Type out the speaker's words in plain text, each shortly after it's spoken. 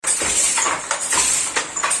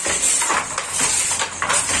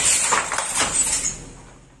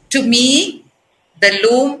To me, the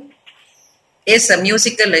loom is a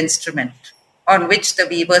musical instrument on which the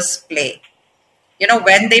weavers play.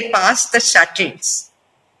 When they pass the shuttles,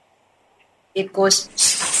 it goes,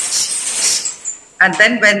 and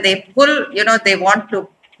then when they pull, they want to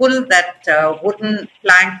pull that wooden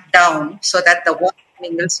plank down so that the water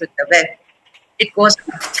mingles with the web. It goes,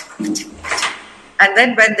 and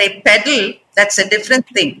then when they pedal, that's a different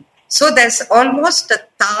thing. So there's almost a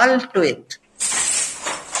tal to it.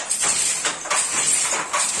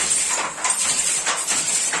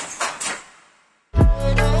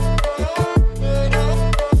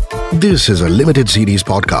 This is a limited series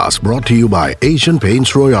podcast brought to you by Asian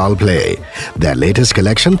Paints Royale Play. Their latest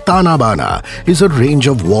collection, Tana Bana, is a range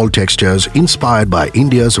of wall textures inspired by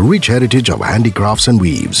India's rich heritage of handicrafts and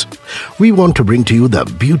weaves. We want to bring to you the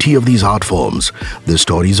beauty of these art forms, the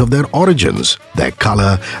stories of their origins, their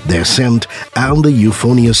color, their scent, and the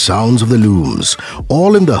euphonious sounds of the looms,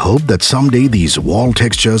 all in the hope that someday these wall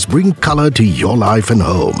textures bring color to your life and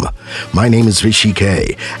home. My name is Rishi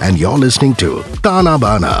K, and you're listening to Tana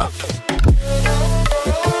Bana.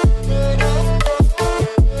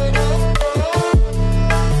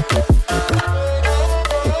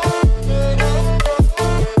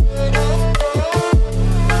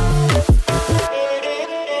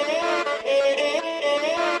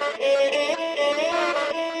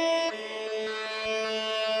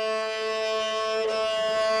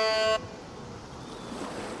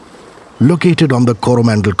 Located on the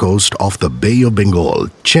Coromandel coast of the Bay of Bengal,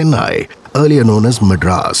 Chennai, earlier known as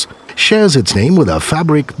Madras, shares its name with a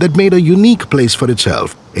fabric that made a unique place for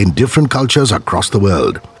itself in different cultures across the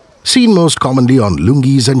world. Seen most commonly on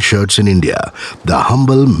lungis and shirts in India, the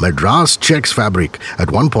humble Madras Checks fabric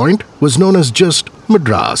at one point was known as just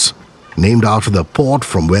Madras, named after the port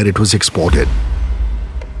from where it was exported.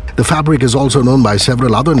 The fabric is also known by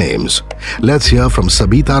several other names. Let's hear from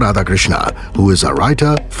Sabita Radhakrishna, who is a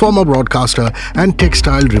writer, former broadcaster, and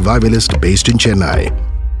textile revivalist based in Chennai.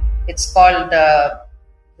 It's called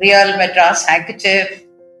Real Madras Handkerchief,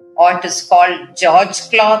 or it is called George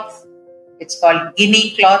cloth, it's called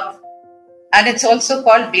Guinea cloth, and it's also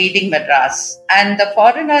called Bleeding Madras. And the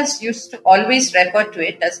foreigners used to always refer to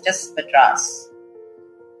it as just Madras.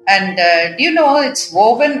 And do you know it's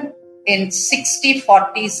woven in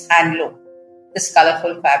 60-40s handloom, this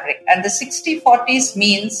colorful fabric. And the 60-40s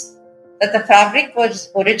means that the fabric was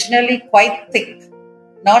originally quite thick,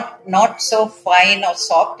 not so fine or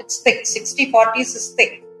soft. It's thick. 60-40s is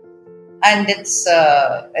thick. And it's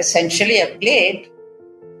essentially a blade.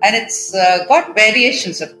 And it's got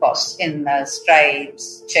variations, of course, in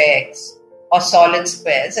stripes, checks, or solid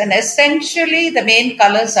squares. And essentially, the main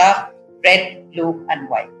colors are red, blue, and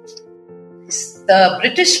white. The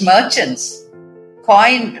British merchants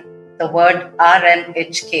coined the word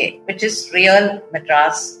RMHK, which is Real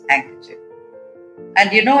Madras Handkerchief.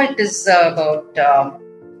 And it is about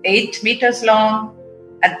 8 meters long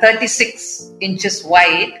and 36 inches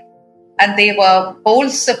wide, and they were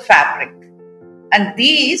bolts of fabric. And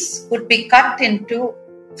these could be cut into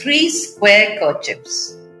 3 square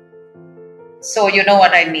kerchiefs. So you know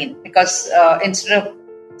what I mean, because instead of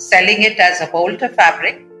selling it as a bolt of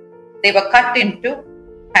fabric, they were cut into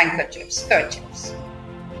handkerchiefs, kerchiefs.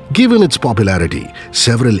 Given its popularity,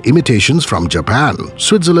 several imitations from Japan,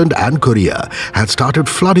 Switzerland, and Korea had started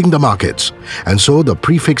flooding the markets, and so the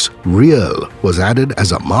prefix real was added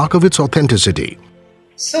as a mark of its authenticity.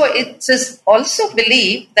 So it is also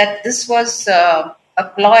believed that this was a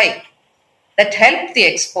ploy that helped the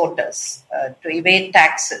exporters to evade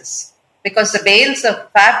taxes, because the bales of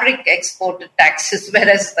fabric exported taxes,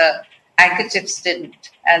 whereas the handkerchiefs didn't.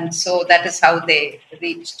 And so that is how they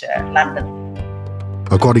reached London.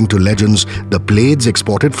 According to legends, the plaids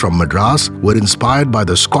exported from Madras were inspired by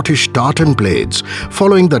the Scottish tartan plaids,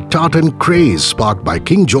 following the tartan craze sparked by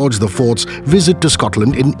King George IV's visit to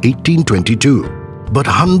Scotland in 1822. But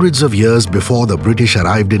hundreds of years before the British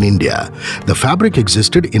arrived in India, the fabric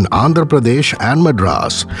existed in Andhra Pradesh and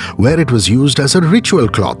Madras, where it was used as a ritual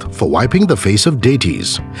cloth for wiping the face of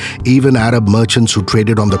deities. Even Arab merchants who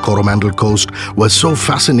traded on the Coromandel coast were so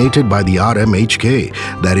fascinated by the RMHK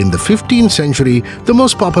that in the 15th century, the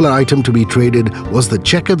most popular item to be traded was the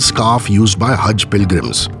checkered scarf used by Hajj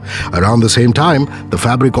pilgrims. Around the same time, the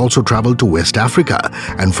fabric also traveled to West Africa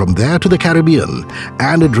and from there to the Caribbean,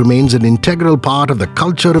 and it remains an integral part of the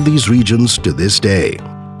culture of these regions to this day.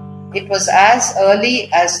 It was as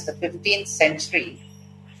early as the 15th century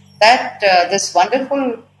that this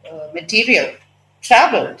wonderful material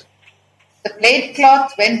traveled. The plaid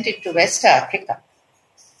cloth went into West Africa,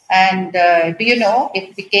 and do you know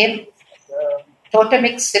it became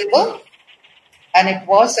totemic symbol and it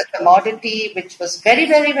was a commodity which was very,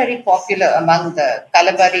 very, very popular among the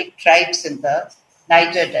Kalabari tribes in the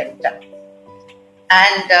Niger Delta.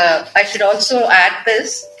 And I should also add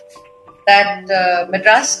this, that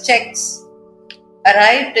Madras Checks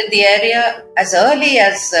arrived in the area as early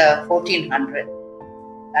as 1400.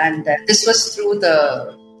 And this was through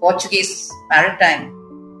the Portuguese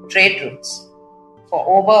maritime trade routes. For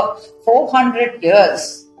over 400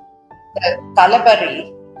 years, the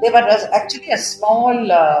Kalabari, they were actually a small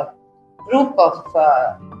group of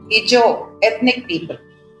Ijo ethnic people.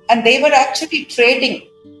 And they were actually trading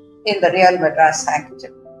in the real Madras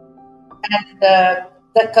handkerchief. And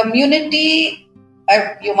the community,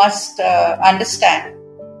 you must understand,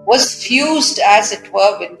 was fused, as it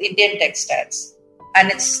were, with Indian textiles. And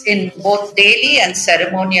it's in both daily and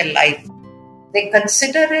ceremonial life. They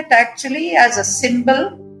consider it actually as a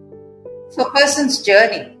symbol for a person's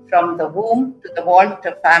journey from the womb to the vault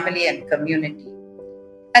of family and community.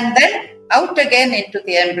 And then out again into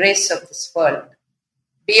the embrace of this world,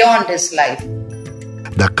 beyond his life.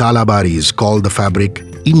 The Kalabaris called the fabric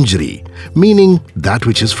Injri, meaning that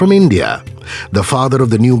which is from India. The father of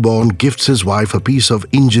the newborn gifts his wife a piece of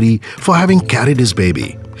injri for having carried his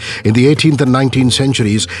baby. In the 18th and 19th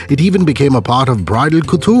centuries, it even became a part of bridal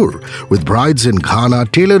couture, with brides in Ghana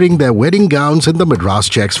tailoring their wedding gowns in the Madras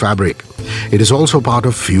Checks fabric. It is also part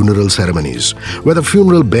of funeral ceremonies, where the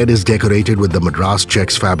funeral bed is decorated with the Madras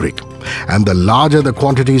Checks fabric. And the larger the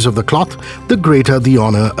quantities of the cloth, the greater the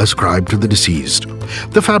honor ascribed to the deceased.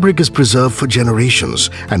 The fabric is preserved for generations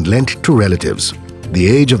and lent to relatives. The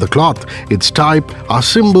age of the cloth, its type, are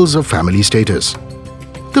symbols of family status.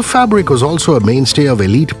 The fabric was also a mainstay of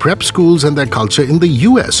elite prep schools and their culture in the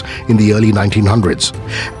US in the early 1900s.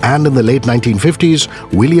 And in the late 1950s,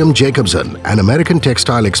 William Jacobson, an American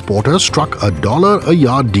textile exporter, struck a $1 a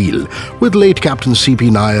yard deal with late Captain C.P.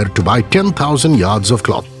 Nair to buy 10,000 yards of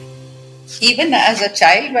cloth. Even as a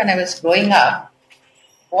child, when I was growing up,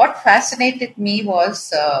 what fascinated me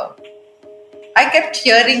was I kept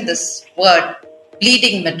hearing this word,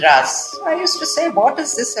 bleeding Madras. I used to say, what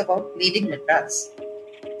is this about bleeding Madras?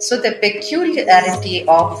 So the peculiarity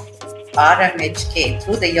of RMHK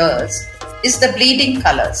through the years is the bleeding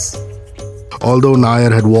colors. Although Nair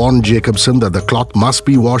had warned Jacobson that the cloth must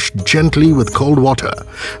be washed gently with cold water,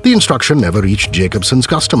 the instruction never reached Jacobson's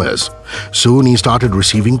customers. Soon he started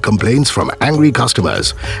receiving complaints from angry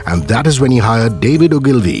customers, and that is when he hired David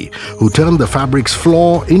Ogilvy, who turned the fabric's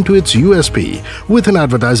flaw into its USP with an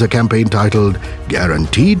advertiser campaign titled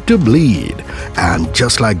 "Guaranteed to Bleed." And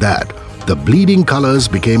just like that, the bleeding colors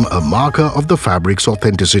became a marker of the fabric's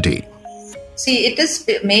authenticity. See, it is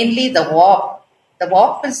mainly the warp. The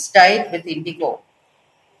warp is dyed with indigo.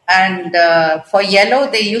 And for yellow,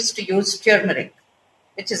 they used to use turmeric,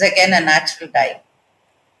 which is again a natural dye.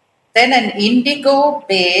 Then an indigo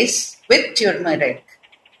base with turmeric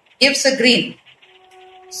gives a green.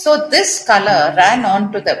 So this color ran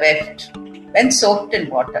onto the weft when soaked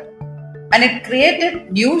in water. And it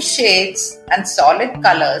created new shades and solid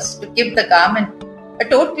colors to give the garment a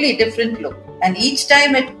totally different look. And each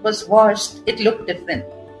time it was washed, it looked different.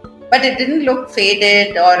 But it didn't look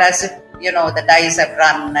faded or as if, the dyes have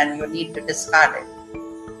run and you need to discard it.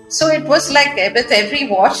 So it was like with every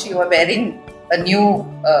wash, you were wearing a new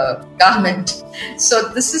garment. So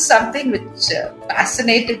this is something which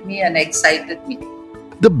fascinated me and excited me.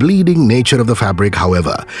 The bleeding nature of the fabric,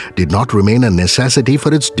 however, did not remain a necessity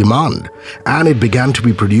for its demand, and it began to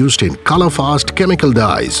be produced in color-fast chemical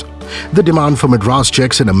dyes. The demand for Madras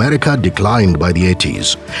checks in America declined by the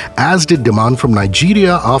 80s, as did demand from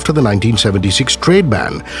Nigeria after the 1976 trade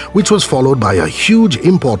ban, which was followed by a huge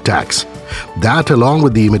import tax. That, along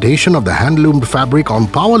with the imitation of the hand-loomed fabric on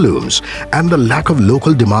power looms and the lack of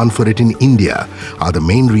local demand for it in India, are the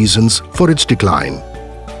main reasons for its decline.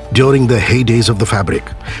 During the heydays of the fabric,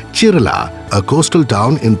 Chirla, a coastal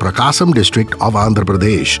town in Prakasam district of Andhra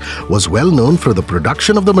Pradesh, was well known for the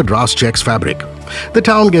production of the Madras checks fabric. The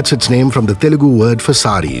town gets its name from the Telugu word for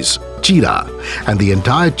saris, chira, and the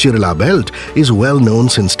entire Chirla belt is well known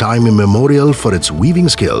since time immemorial for its weaving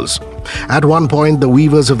skills. At one point, the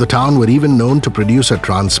weavers of the town were even known to produce a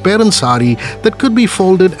transparent sari that could be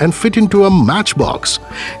folded and fit into a matchbox.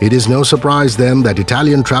 It is no surprise then that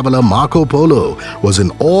Italian traveler Marco Polo was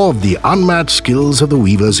in awe of the unmatched skills of the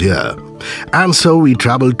weavers here. And so we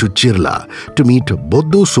traveled to Chirla to meet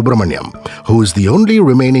Boddu Subramaniam, who is the only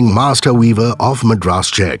remaining master weaver of Madras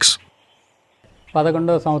checks. I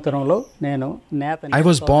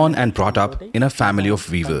was born and brought up in a family of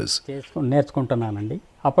weavers.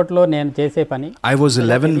 I was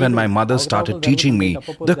 11 when my mother started teaching me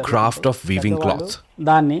the craft of weaving cloth.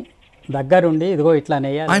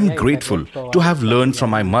 I'm grateful to have learned from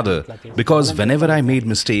my mother because whenever I made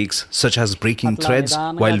mistakes such as breaking threads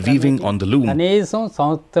while weaving on the loom,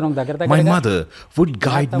 my mother would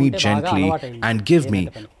guide me gently and give me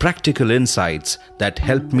practical insights that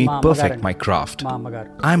helped me perfect my craft.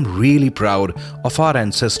 I'm really proud of our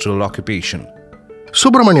ancestral occupation.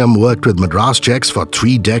 Subramaniam worked with Madras Checks for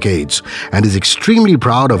 3 decades and is extremely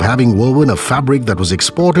proud of having woven a fabric that was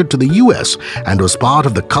exported to the US and was part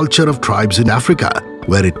of the culture of tribes in Africa,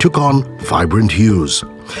 where it took on vibrant hues.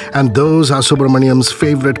 And those are Subramaniam's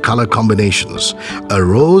favorite color combinations: a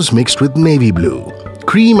rose mixed with navy blue,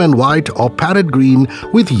 cream and white or parrot green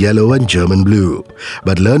with yellow and German blue.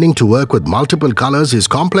 But learning to work with multiple colors is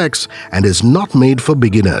complex and is not made for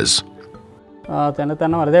beginners. At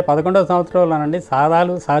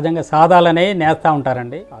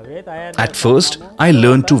first, I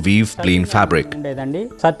learned to weave plain fabric. And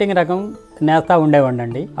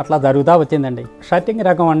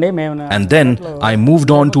then I moved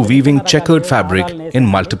on to weaving checkered fabric in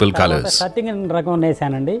multiple colors. To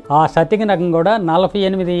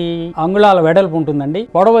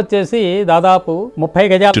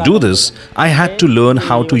do this, I had to learn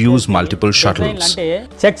how to use multiple shuttles.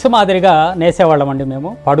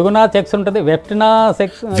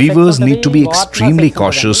 Weavers need to be extremely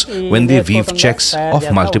cautious when they weave checks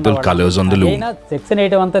of multiple colors on the loom.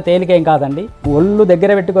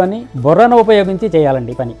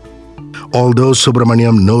 Although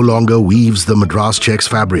Subramaniam no longer weaves the Madras Checks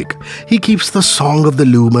fabric, he keeps the song of the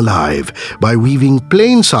loom alive by weaving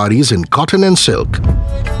plain saris in cotton and silk.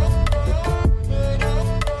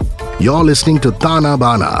 You're listening to Tana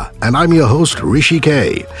Bana, and I'm your host Rishi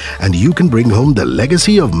K. And you can bring home the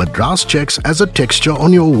legacy of Madras Checks as a texture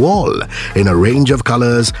on your wall in a range of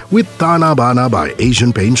colors with Tana Bana by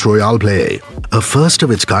Asian Paints Royale Play. A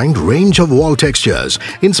first-of-its-kind range of wall textures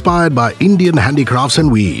inspired by Indian handicrafts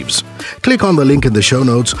and weaves. Click on the link in the show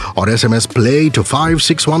notes or SMS PLAY to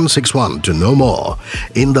 56161 to know more.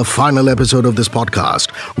 In the final episode of this podcast,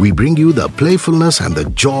 we bring you the playfulness and the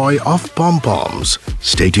joy of pom-poms.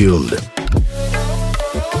 Stay tuned.